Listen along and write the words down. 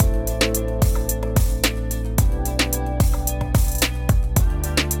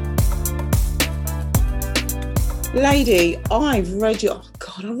Lady, I read your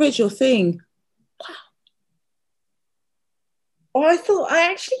thing. Or this is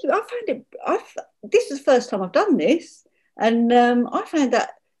the first time I've done this, and I found that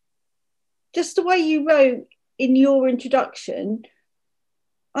just the way you wrote in your introduction,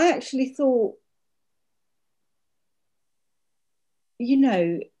 I actually thought,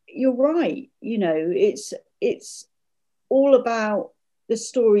 you're right. It's all about the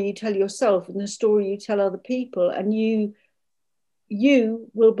story you tell yourself and the story you tell other people, and you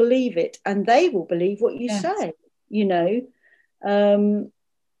will believe it, and they will believe what you Yes. say. You know, um,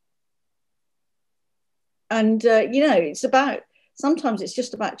 and it's about, sometimes it's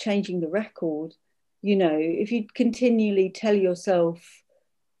just about changing the record. If you continually tell yourself,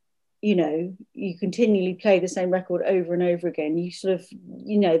 you continually play the same record over and over again, you sort of,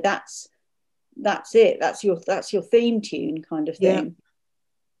 that's it, that's your theme tune kind of Yeah. thing.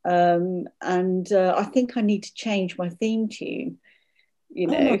 And I think I need to change my theme tune. Oh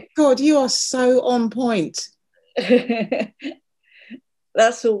my God, you are so on point.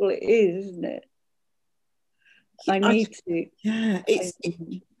 That's all it is, isn't it? I need to. Yeah,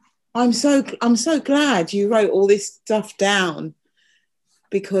 I'm so glad you wrote all this stuff down,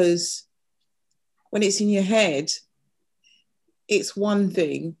 because when it's in your head, it's one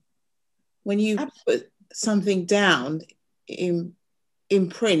thing. When you put something down in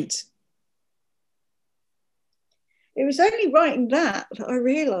print. It was only writing that I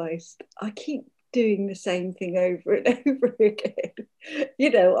realised I keep doing the same thing over and over again.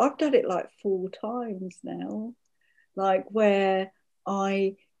 I've done it like 4 times now, like where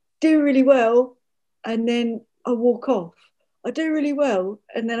I do really well and then I walk off. I do really well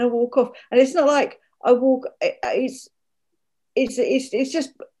and then I walk off. And it's not like I walk, it's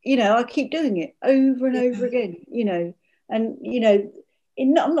just, I keep doing it over and over again, and,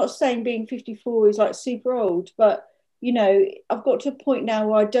 I'm not saying being 54 is like super old, but, I've got to a point now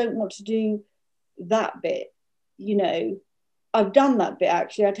where I don't want to do that bit, I've done that bit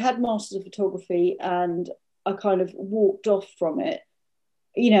actually. I'd had Masters of Photography and I kind of walked off from it.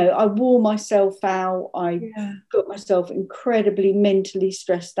 I wore myself out. I got myself incredibly mentally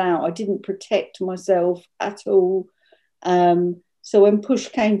stressed out. I didn't protect myself at all. So when push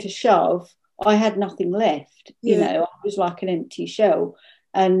came to shove, I had nothing left. I was like an empty shell.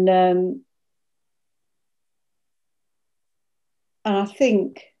 And I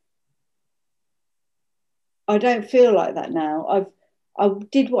think I don't feel like that now. I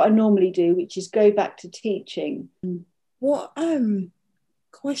did what I normally do, which is go back to teaching. What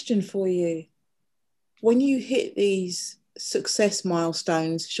question for you. When you hit these success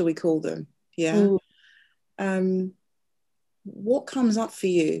milestones, shall we call them? Yeah. What comes up for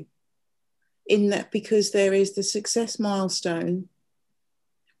you in that? Because there is the success milestone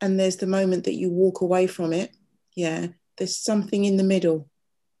and there's the moment that you walk away from it. Yeah. There's something in the middle.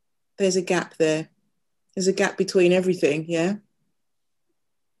 There's a gap there. There's a gap between everything. Yeah.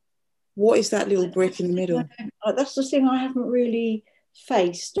 What is that little brick in the middle? That's the thing I haven't really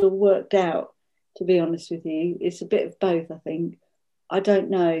faced or worked out, to be honest with you. It's a bit of both, I think. I don't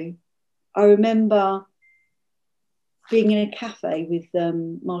know. I remember being in a cafe with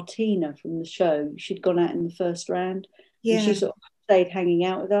Martina from the show. She'd gone out in the first round. Yeah. And she sort of stayed hanging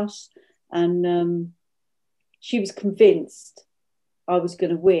out with us. And she was convinced I was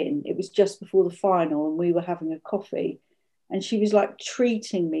going to win. It was just before the final and we were having a coffee. And she was like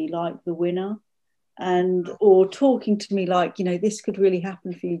treating me like the winner, or talking to me like, this could really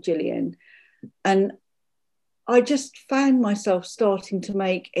happen for you, Gillian. And I just found myself starting to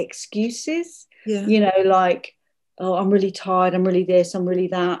make excuses, like, oh, I'm really tired, I'm really this, I'm really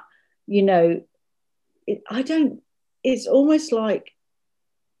that. It's almost like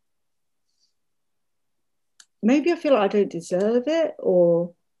maybe I feel like I don't deserve it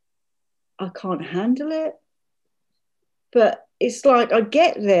or I can't handle it. But it's like I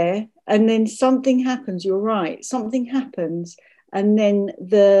get there and then something happens. You're right. Something happens. And then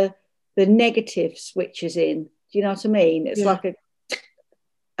the negative switches in. Do you know what I mean? It's like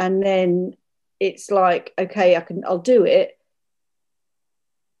and then it's like, okay, I'll do it.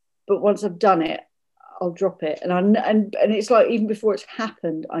 But once I've done it, I'll drop it. And it's like, even before it's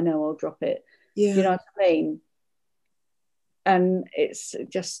happened, I know I'll drop it. Yeah. Do you know what I mean? And it's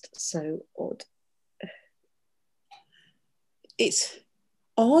just so odd. It's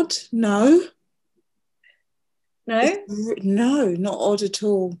odd. No, not odd at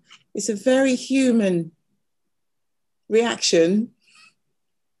all. It's a very human reaction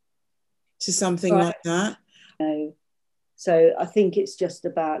to something like that. No. So I think it's just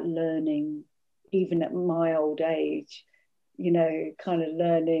about learning, even at my old age, kind of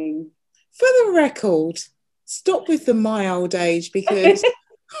learning. For the record, stop with the my old age, because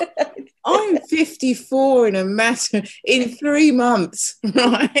I'm 54 in 3 months,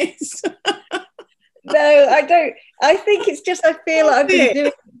 right? No, I don't. I think it's just I feel like I've been doing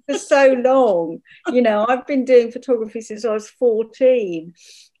it for so long. You know, I've been doing photography since I was 14,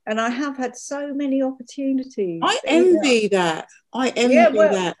 and I have had so many opportunities. I envy that. I envy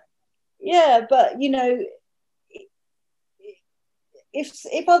that. Yeah, but you know,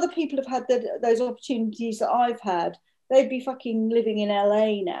 if other people have had those opportunities that I've had, they'd be fucking living in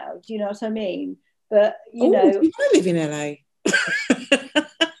LA now. Do you know what I mean? But you know, you want to live in LA?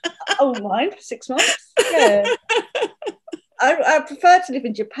 I wouldn't mind for 6 months. Yeah. I prefer to live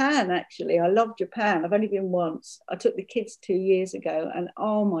in Japan, actually. I love Japan. I've only been once. I took the kids 2 years ago, and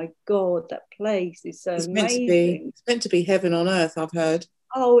oh my God, that place is so amazing. It's meant to be heaven on earth, I've heard.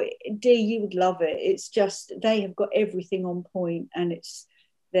 Oh, Dee, you would love it. It's just, they have got everything on point, and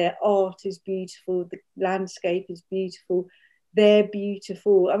their art is beautiful. The landscape is beautiful. They're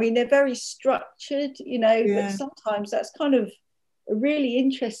beautiful. I mean, they're very structured, you know, but sometimes that's kind of a really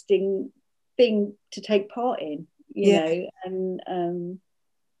interesting thing to take part in, you know. And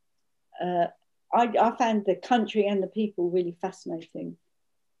I found the country and the people really fascinating,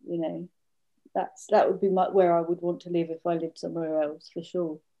 you know. That would be where I would want to live if I lived somewhere else, for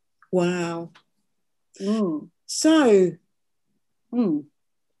sure. Wow. So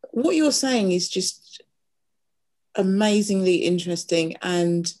what you're saying is just amazingly interesting,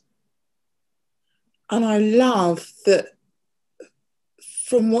 and I love that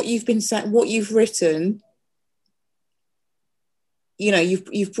from what you've been saying, what you've written, you know,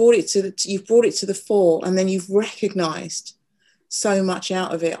 you've brought it to the fore, and then you've recognized so much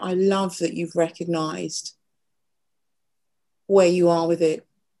out of it. I love that you've recognized where you are with it.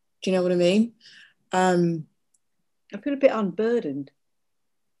 Do you know what I mean? I feel a bit unburdened.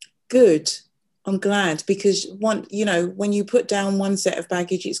 Good. I'm glad, because you know, when you put down one set of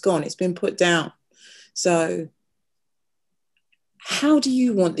baggage, it's gone. It's been put down. So how do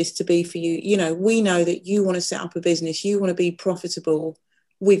you want this to be for you? You know, we know that you want to set up a business. You want to be profitable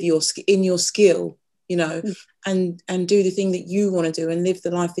with your skill, you know, and do the thing that you want to do and live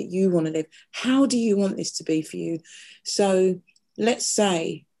the life that you want to live. How do you want this to be for you? So let's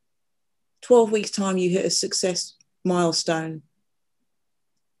say 12 weeks time, you hit a success milestone.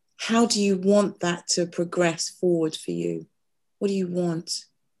 How do you want that to progress forward for you? What do you want?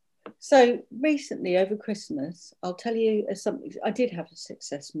 So recently over Christmas, I'll tell you something. I did have a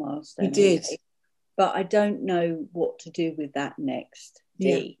success milestone. You did. But I don't know what to do with that next.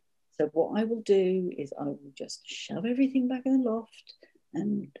 So what I will do is I will just shove everything back in the loft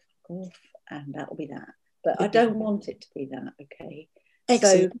and fuck off, and that will be that. But I don't want it to be that, okay?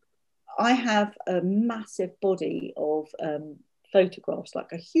 Excellent. So I have a massive body of photographs,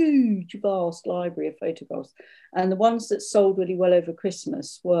 like a huge, vast library of photographs. And the ones that sold really well over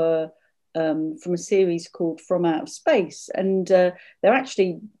Christmas were from a series called From Out of Space. And they're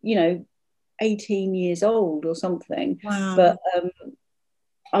actually, you know, 18 years old or something. Wow. But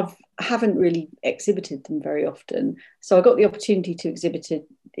I haven't really exhibited them very often. So I got the opportunity to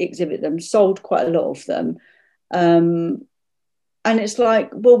exhibit them, sold quite a lot of them. And it's like,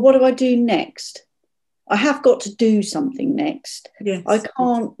 well, what do I do next? I have got to do something next. Yes. I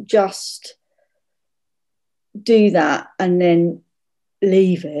can't just do that and then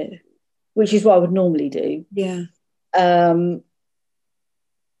leave it, which is what I would normally do. Yeah.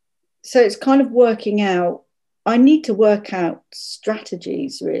 So it's kind of working out. I need to work out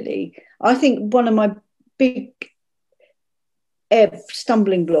strategies, really. I think one of my big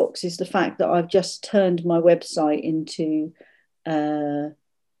stumbling blocks is the fact that I've just turned my website into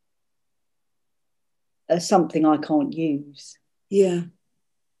something I can't use. Yeah.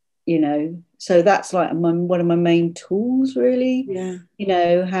 You know, so that's like one of my main tools, really. Yeah. You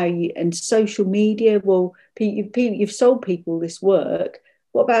know, and social media. Well, you've sold people this work.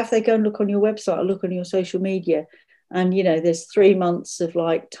 What about if they go and look on your website or look on your social media, and you know, there's 3 months of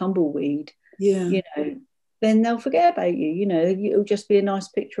like tumbleweed. Yeah. You know, then they'll forget about you. You know, it'll just be a nice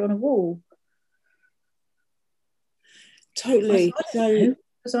picture on a wall. Totally. So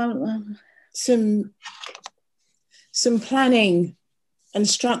some planning and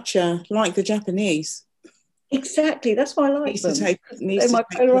structure, like the Japanese. Exactly. That's why I like them. They're my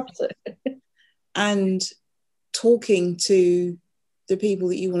polar opposite. And talking to the people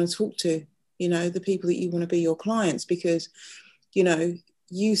that you want to talk to, you know, the people that you want to be your clients, because, you know,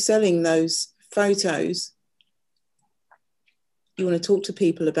 you selling those photos, you want to talk to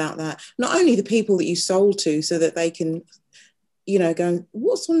people about that. Not only the people that you sold to, so that they can, you know, go,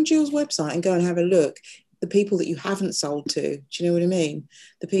 what's on Jill's website, and go and have a look. The people that you haven't sold to, do you know what I mean?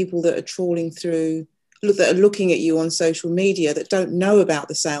 The people that are trawling through that are looking at you on social media that don't know about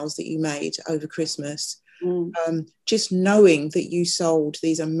the sales that you made over Christmas. Just knowing that you sold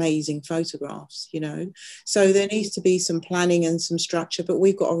these amazing photographs, you know. So there needs to be some planning and some structure, but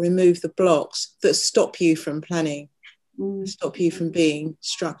we've got to remove the blocks that stop you from planning, stop you from being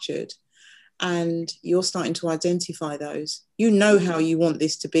structured. And you're starting to identify those. You know how you want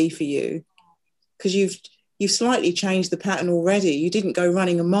this to be for you, because you've slightly changed the pattern already. You didn't go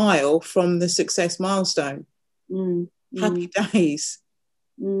running a mile from the success milestone. Happy days.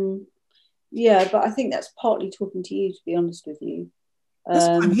 Yeah, but I think that's partly talking to you, to be honest with you. That's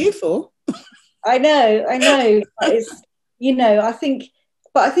what I'm here for. I know. It's, you know, I think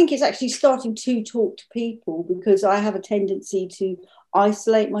it's actually starting to talk to people, because I have a tendency to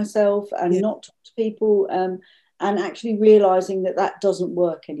isolate myself and not talk to people, and actually realizing that doesn't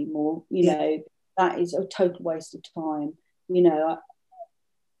work anymore. You know, that is a total waste of time. You know,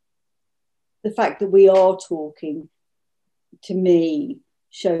 the fact that we are talking, to me,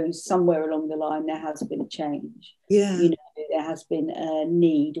 shows somewhere along the line there has been a change. You know, there has been a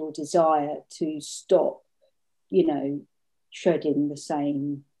need or desire to stop, you know, treading the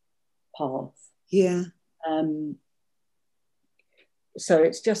same path. So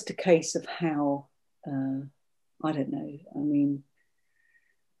it's just a case of how, I don't know, I mean,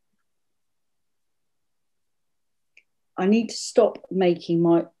 I need to stop making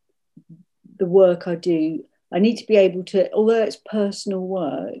the work I do. I need to be able to, although it's personal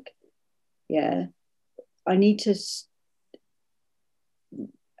work, I need to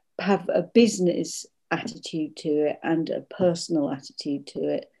have a business attitude to it and a personal attitude to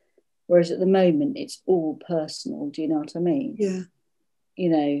it. Whereas at the moment, it's all personal. Do you know what I mean? Yeah. You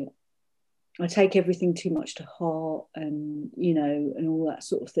know, I take everything too much to heart, and, you know, and all that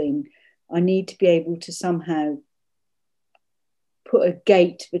sort of thing. I need to be able to somehow put a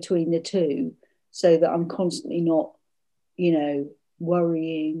gate between the two, so that I'm constantly not, you know,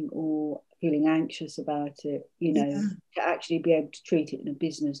 worrying or feeling anxious about it, you know, to actually be able to treat it in a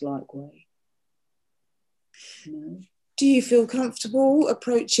business-like way. You know? Do you feel comfortable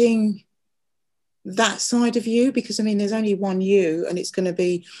approaching that side of you? Because, I mean, there's only one you, and it's going to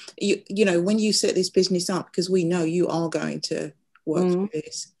be, you know, when you set this business up, because we know you are going to work through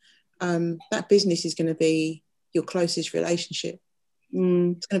this, that business is going to be your closest relationship.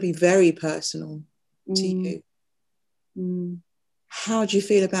 It's going to be very personal to you. How do you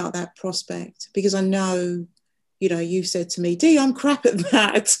feel about that prospect? Because I know, you know, you've said to me, Dee, I'm crap at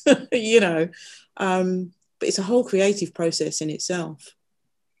that, you know, but it's a whole creative process in itself.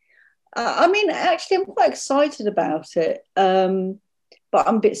 I mean, actually, I'm quite excited about it, but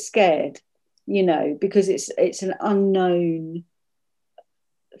I'm a bit scared, you know, because it's an unknown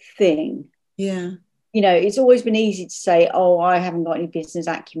thing. Yeah. You know, it's always been easy to say, oh, I haven't got any business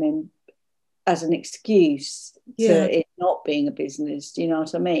acumen, as an excuse to it not being a business. Do you know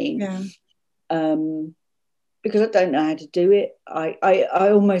what I mean? Yeah. Because I don't know how to do it. I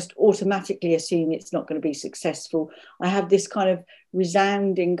almost automatically assume it's not going to be successful. I have this kind of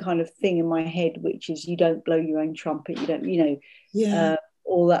resounding kind of thing in my head, which is, you don't blow your own trumpet, you don't, you know,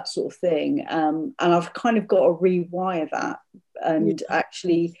 all that sort of thing. And I've kind of got to rewire that and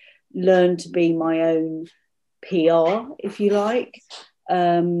actually learn to be my own PR, if you like.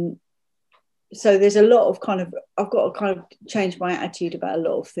 So there's a lot of kind of, I've got to kind of change my attitude about a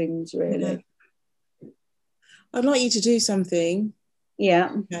lot of things, really. I'd like you to do something.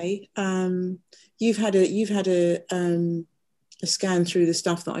 Yeah. Okay. You've had a scan through the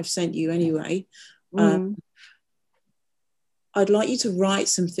stuff that I've sent you anyway. I'd like you to write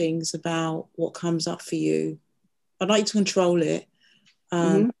some things about what comes up for you. I'd like you to control it.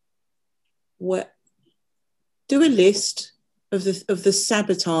 Do a list of the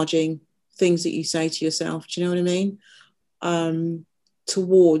sabotaging things that you say to yourself. Do you know what I mean?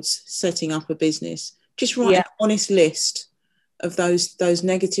 Towards setting up a business. Just write an honest list of those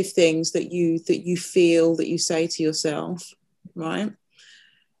negative things that you feel, that you say to yourself, right?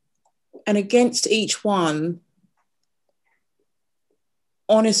 And against each one,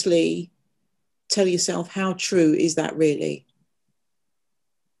 honestly tell yourself, how true is that really?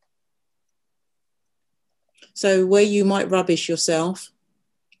 So where you might rubbish yourself,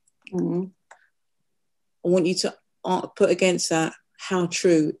 I want you to put against that, how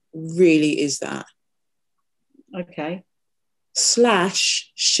true really is that? Okay. /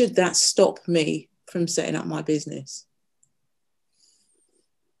 should that stop me from setting up my business?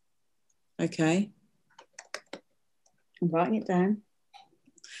 Okay. I'm writing it down.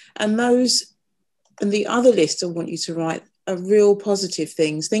 And the other list I want you to write are real positive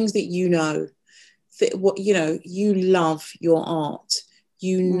things that you know, that what, you know, you love your art,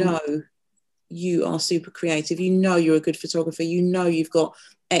 you know you are super creative, you know you're a good photographer, you know you've got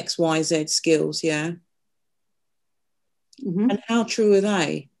XYZ skills, yeah? Mm-hmm. And how true are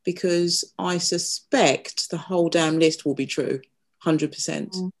they? Because I suspect the whole damn list will be true,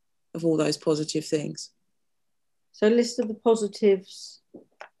 100% of all those positive things. So list of the positives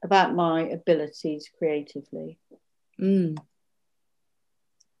about my abilities creatively. Okay.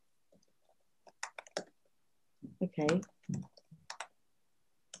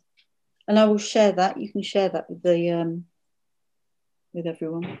 And I will share that. You can share that with the with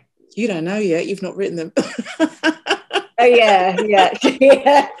everyone. You don't know yet. You've not written them. Oh yeah. Yeah.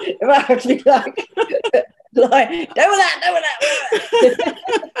 Actually, like, do that.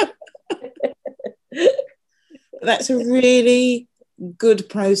 That's a really good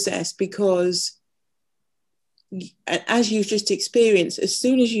process, because as you've just experienced, as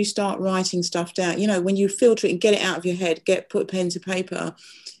soon as you start writing stuff down, you know, when you filter it and get it out of your head, put pen to paper,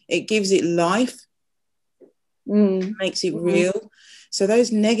 it gives it life, makes it real. So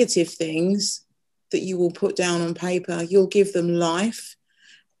those negative things that you will put down on paper, you'll give them life.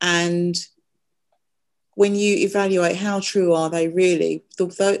 And when you evaluate how true are they really,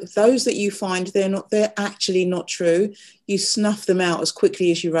 those that you find they're actually not true, you snuff them out as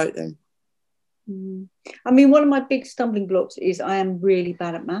quickly as you wrote them. I mean, one of my big stumbling blocks is I am really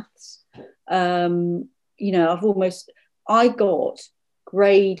bad at maths. You know, I got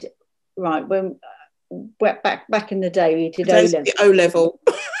grade, right, when back in the day we did O-level.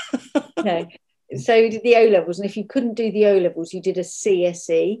 Okay. So we did the O-levels, and if you couldn't do the O-levels, you did a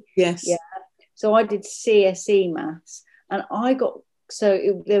CSE. Yes. Yeah. So I did CSE maths, and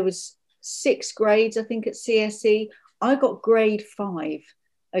there was 6 grades, I think, at CSE. I got grade 5.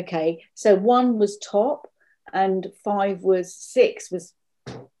 Okay. So 1 was top and 6 was,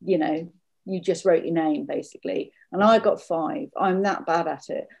 you know, you just wrote your name basically. And I got 5. I'm that bad at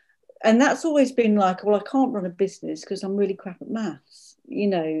it. And that's always been like, well, I can't run a business because I'm really crap at maths. You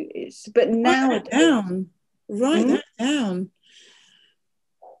know, but nowadays. Write that down.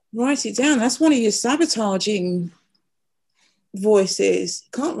 Write it down. That's one of your sabotaging voices.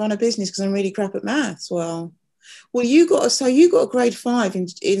 Can't run a business because I'm really crap at maths. Well, you got a grade 5 in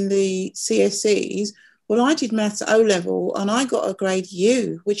the CSEs. Well, I did maths at O-level and I got a grade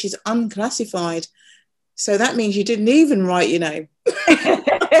U, which is unclassified. So that means you didn't even write your name.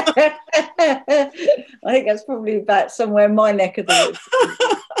 I think that's probably about somewhere in my neck of the woods.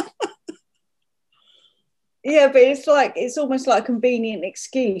 Yeah, but it's almost like a convenient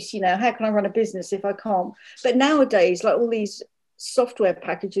excuse, you know, how can I run a business if I can't? But nowadays, like, all these software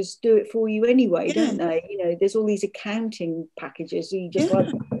packages do it for you anyway, don't they? You know, there's all these accounting packages, you just like,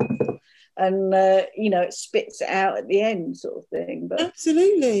 and you know, it spits it out at the end, sort of thing. But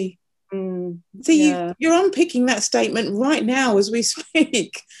absolutely. So you're unpicking that statement right now as we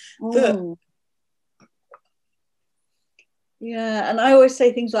speak. Yeah, and I always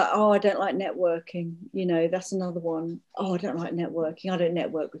say things like, oh, I don't like networking. You know, that's another one. Oh, I don't like networking. I don't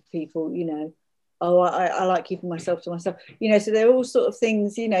network with people, you know. Oh, I like keeping myself to myself. You know, so they're all sort of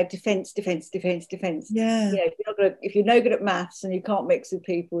things, you know, defense. Yeah. You know, if you're no good at maths and you can't mix with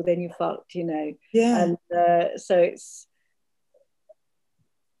people, then you're fucked, you know. Yeah. And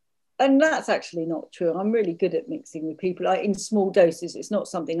and that's actually not true. I'm really good at mixing with people, like in small doses. It's not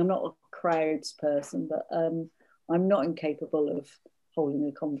something, I'm not a crowds person, but I'm not incapable of holding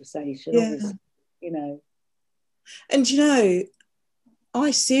a conversation, obviously, you know. And, you know,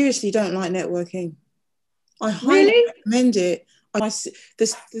 I seriously don't like networking. I highly recommend it.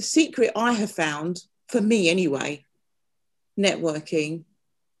 The secret I have found, for me anyway, networking,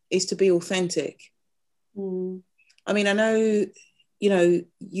 is to be authentic. I mean, I know, you know,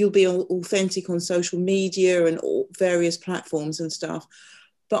 you'll be authentic on social media and all various platforms and stuff.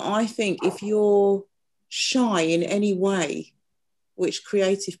 But I think if you're shy in any way, which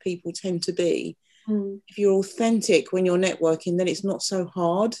creative people tend to be, if you're authentic when you're networking, then it's not so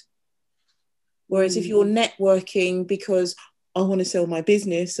hard. Whereas if you're networking because I want to sell my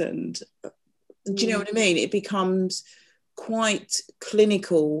business and, do you know what I mean? It becomes quite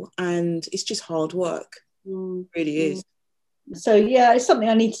clinical and it's just hard work. It really is. So, yeah, it's something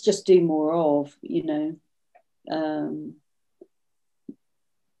I need to just do more of, you know.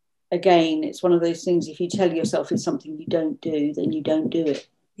 Again, it's one of those things, if you tell yourself it's something you don't do, then you don't do it.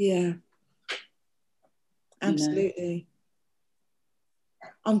 Yeah. Absolutely.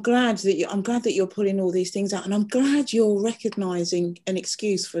 I'm glad that you're pulling all these things out, and I'm glad you're recognizing an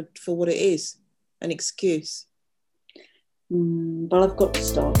excuse for what it is, an excuse. But I've got to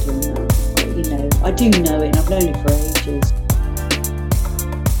start doing that. You know, I do know it, and I've known it for ages.